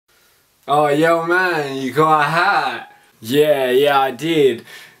Oh, yo man, you got a hat. Yeah, I did.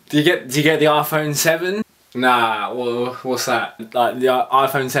 Did you get the iPhone 7? Nah, well, what's that? Like the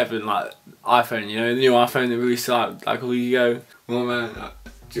iPhone 7, like iPhone, you know, the new iPhone that released like a week ago. Well man,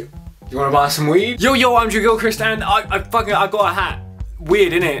 do you wanna buy some weed? Yo, I'm Drew Gilchrist and I got a hat.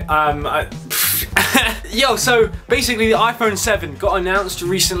 Weird, innit? Yo, so basically the iPhone 7 got announced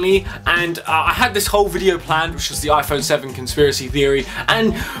recently and I had this whole video planned, which was the iPhone 7 conspiracy theory,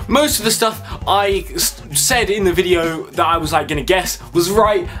 and most of the stuff I said in the video that I was like gonna guess was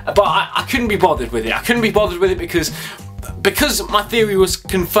right, but I couldn't be bothered with it. I couldn't be bothered with it because my theory was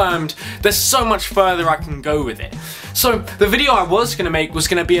confirmed. There's so much further I can go with it. So the video I was going to make was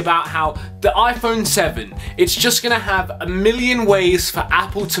going to be about how the iPhone 7, it's just going to have 1 million ways for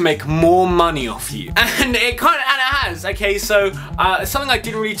Apple to make more money off you. And it has. Okay, so something I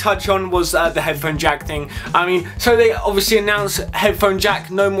didn't really touch on was the headphone jack thing. I mean, so they obviously announced headphone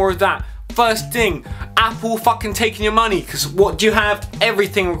jack, no more of that. First thing, Apple fucking taking your money, because what do you have?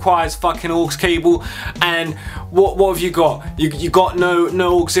 Everything requires fucking aux cable, and what have you got? You got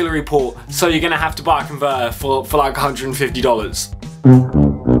no auxiliary port, so you're gonna have to buy a converter for like $150.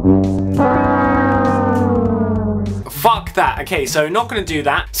 Fuck that. Okay, so not gonna do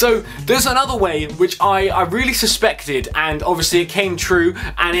that. So there's another way which I really suspected, and obviously it came true,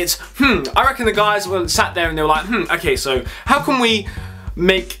 and it's I reckon the guys were sat there and they were like, okay, so how can we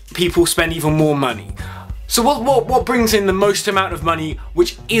make people spend even more money? So what brings in the most amount of money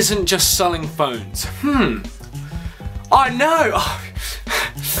which isn't just selling phones? I know!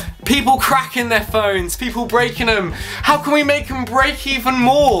 People cracking their phones, people breaking them. How can we make them break even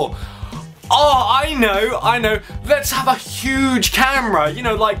more? Oh, I know. Let's have a huge camera, you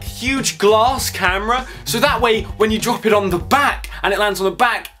know, like huge glass camera, so that way when you drop it on the back and it lands on the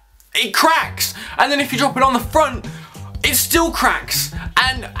back, it cracks. And then if you drop it on the front, it still cracks,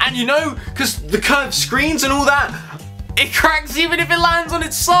 and you know, because the curved screens and all that, it cracks even if it lands on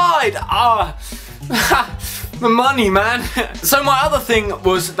its side. The money, man. So my other thing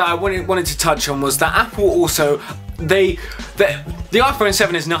was that I wanted to touch on was that Apple also, the iPhone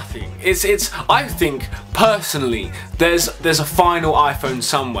 7 is nothing. It's I think personally there's a final iPhone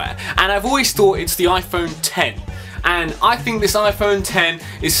somewhere, and I've always thought it's the iPhone 10, and I think this iPhone 10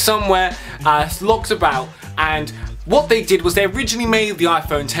 is somewhere locked about. And what they did was they originally made the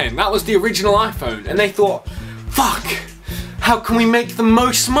iPhone 10. That was the original iPhone. And they thought, fuck, how can we make the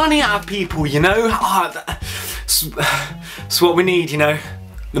most money out of people, you know? That's what we need, you know?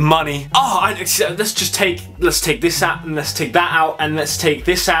 The money. Let's take this out, and let's take that out, and let's take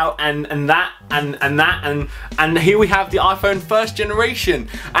this out, and that, and that, and here we have the iPhone first generation.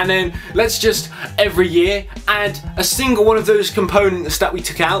 And then let's just every year add a single one of those components that we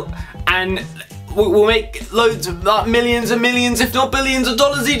took out, and we'll make loads of, like, millions and millions, if not billions of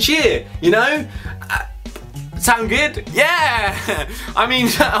dollars each year, you know? Sound good? Yeah! I mean,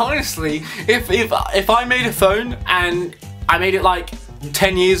 honestly, if I made a phone and I made it like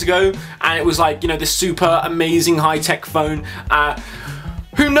 10 years ago and it was like, you know, this super amazing high-tech phone,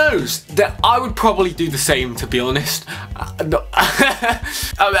 who knows? That I would probably do the same, to be honest.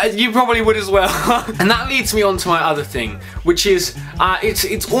 You probably would as well. And that leads me on to my other thing, which is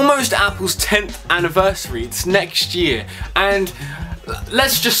it's almost Apple's 10th anniversary. It's next year, and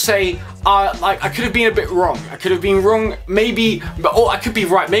let's just say like I could have been a bit wrong. I could have been wrong, maybe, or I could be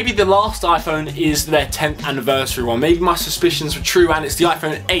right. Maybe the last iPhone is their 10th anniversary one. Maybe my suspicions were true, and it's the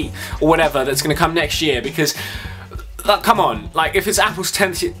iPhone 8 or whatever that's going to come next year, because. Like, come on, like, if it's Apple's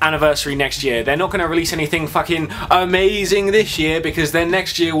 10th anniversary next year, they're not going to release anything fucking amazing this year, because then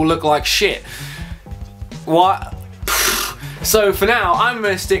next year will look like shit. What? So for now, I'm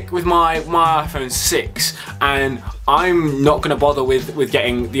going to stick with my iPhone 6, and I'm not going to bother with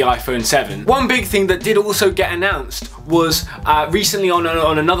getting the iPhone 7. One big thing that did also get announced was recently on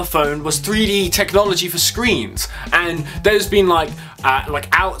another phone was 3D technology for screens, and there's been like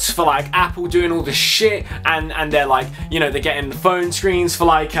outs for like Apple doing all this shit, and they're like, you know, they're getting the phone screens for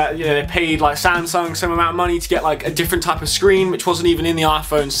like you know, they paid like Samsung some amount of money to get like a different type of screen which wasn't even in the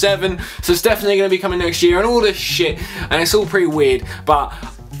iPhone 7, so it's definitely going to be coming next year and all this shit, and it's all pretty weird. But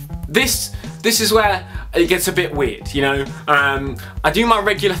this is where it gets a bit weird, you know. I do my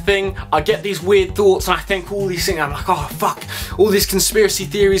regular thing, I get these weird thoughts and I think all these things, I'm like, oh fuck, all these conspiracy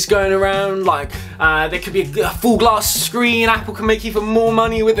theories going around, like there could be a full glass screen, Apple can make even more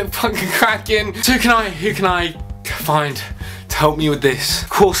money with it fucking cracking. So who can I find to help me with this? Of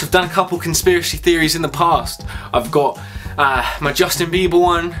course, I've done a couple conspiracy theories in the past. I've got my Justin Bieber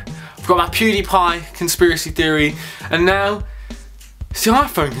one, I've got my PewDiePie conspiracy theory, and now it's the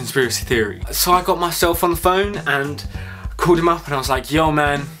iPhone conspiracy theory. So I got myself on the phone and called him up and I was like, yo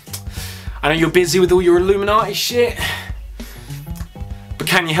man, I know you're busy with all your Illuminati shit, but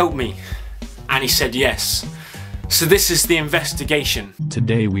can you help me? And he said yes. So this is the investigation.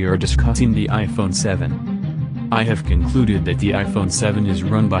 Today we are discussing the iPhone 7. I have concluded that the iPhone 7 is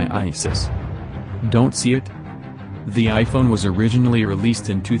run by ISIS. Don't see it? The iPhone was originally released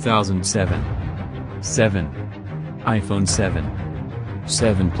in 2007. 7. iPhone 7.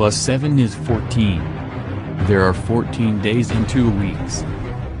 7 plus 7 is 14. There are 14 days and 2 weeks.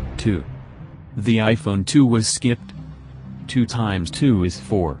 2. The iPhone 2 was skipped. 2 times 2 is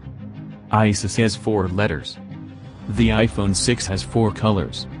 4. ISIS has 4 letters. The iPhone 6 has 4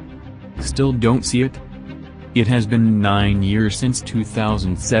 colors. Still don't see it? It has been 9 years since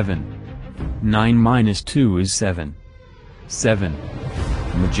 2007. 9 minus 2 is 7. 7.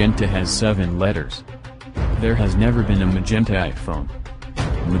 Magenta has 7 letters. There has never been a magenta iPhone.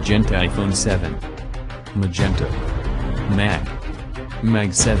 Magenta iPhone 7. Magenta.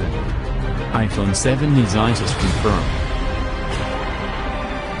 Mag 7. iPhone 7 is ISIS confirmed.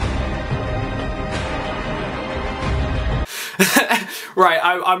 Right,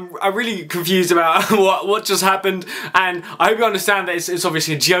 I'm really confused about what just happened, and I hope you understand that it's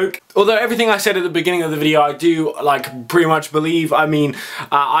obviously a joke. Although everything I said at the beginning of the video I do like pretty much believe. I mean,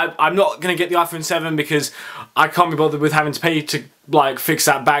 I'm not gonna get the iPhone 7 because I can't be bothered with having to pay to like fix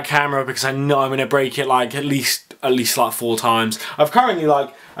that back camera, because I know I'm gonna break it like at least like 4 times. I've currently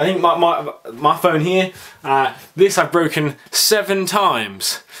like, I think my phone here, this I've broken 7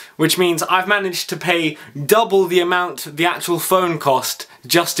 times. Which means I've managed to pay double the amount the actual phone cost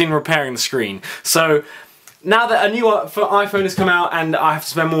just in repairing the screen. So now that a new iPhone has come out and I have to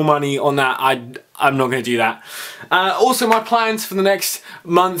spend more money on that, I'm not going to do that. Also, my plans for the next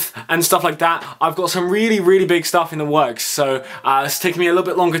month and stuff like that, I've got some really big stuff in the works. So it's taking me a little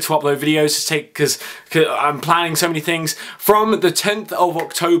bit longer to upload videos because I'm planning so many things. From the 10th of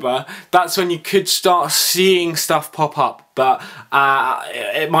October, that's when you could start seeing stuff pop up. But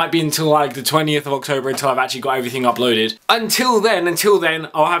it might be until like the 20th of October until I've actually got everything uploaded. Until then,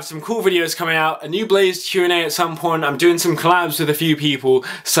 I'll have some cool videos coming out, a new Blaze Q&A at some point. I'm doing some collabs with a few people,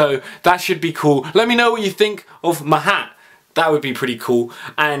 so that should be cool. Let me know what you think of my hat. That would be pretty cool.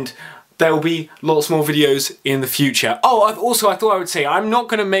 And there will be lots more videos in the future. Oh, I thought I would say, I'm not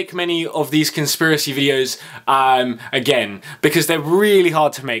going to make many of these conspiracy videos again, because they're really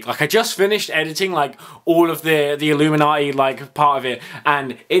hard to make. Like, I just finished editing like all of the Illuminati like part of it,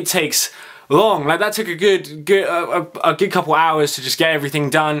 and it takes long. Like, that took a good couple hours to just get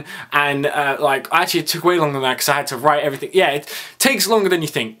everything done, and like actually it took way longer than that because I had to write everything. Yeah, it takes longer than you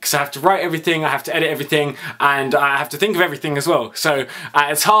think because I have to write everything, I have to edit everything, and I have to think of everything as well. So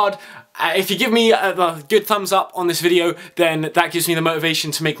it's hard. If you give me a good thumbs up on this video, then that gives me the motivation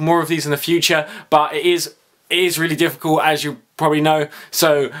to make more of these in the future, but it is really difficult, as you probably know,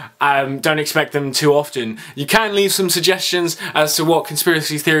 so don't expect them too often. You can leave some suggestions as to what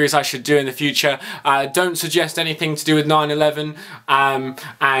conspiracy theories I should do in the future. Don't suggest anything to do with 9/11,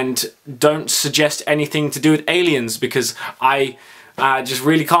 and don't suggest anything to do with aliens, because I just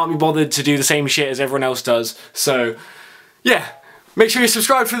really can't be bothered to do the same shit as everyone else does. So yeah, make sure you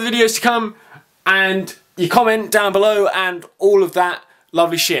subscribe for the videos to come, and you comment down below and all of that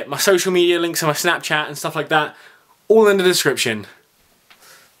lovely shit. My social media links and my Snapchat and stuff like that, all in the description.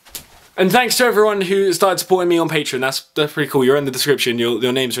 And thanks to everyone who started supporting me on Patreon. That's pretty cool. You're in the description.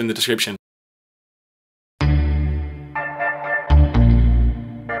 Your names are in the description.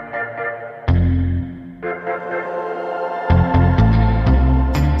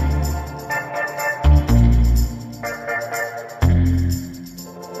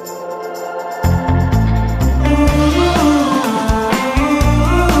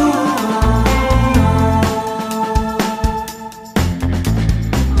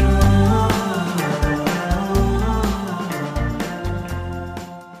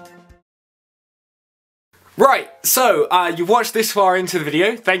 Right, so you've watched this far into the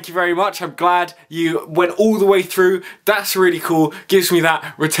video. Thank you very much. I'm glad you went all the way through. That's really cool. Gives me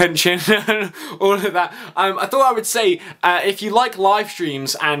that retention and all of that. I thought I would say, if you like live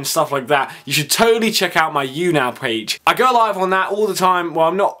streams and stuff like that, you should totally check out my YouNow page. I go live on that all the time.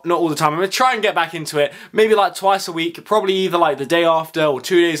 Well, not all the time. I'm going to try and get back into it. Maybe like twice a week. Probably either like the day after or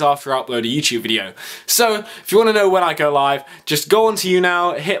 2 days after I upload a YouTube video. So if you want to know when I go live, just go onto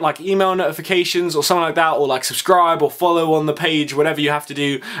YouNow, hit like email notifications or something like that, or like subscribe or follow on the page, whatever you have to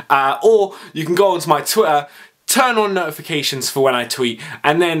do, or you can go onto my Twitter, turn on notifications for when I tweet,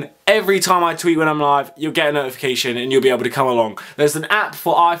 and then every time I tweet when I'm live, you'll get a notification and you'll be able to come along. There's an app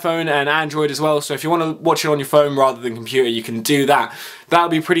for iPhone and Android as well, so if you want to watch it on your phone rather than computer, you can do that. That'll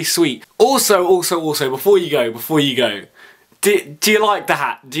be pretty sweet. Also, before you go, Do you like the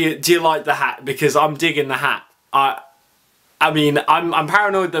hat? Do you like the hat? Because I'm digging the hat. I mean, I'm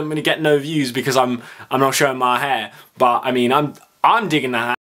paranoid that I'm gonna get no views because I'm not showing my hair. But I mean, I'm digging the hat.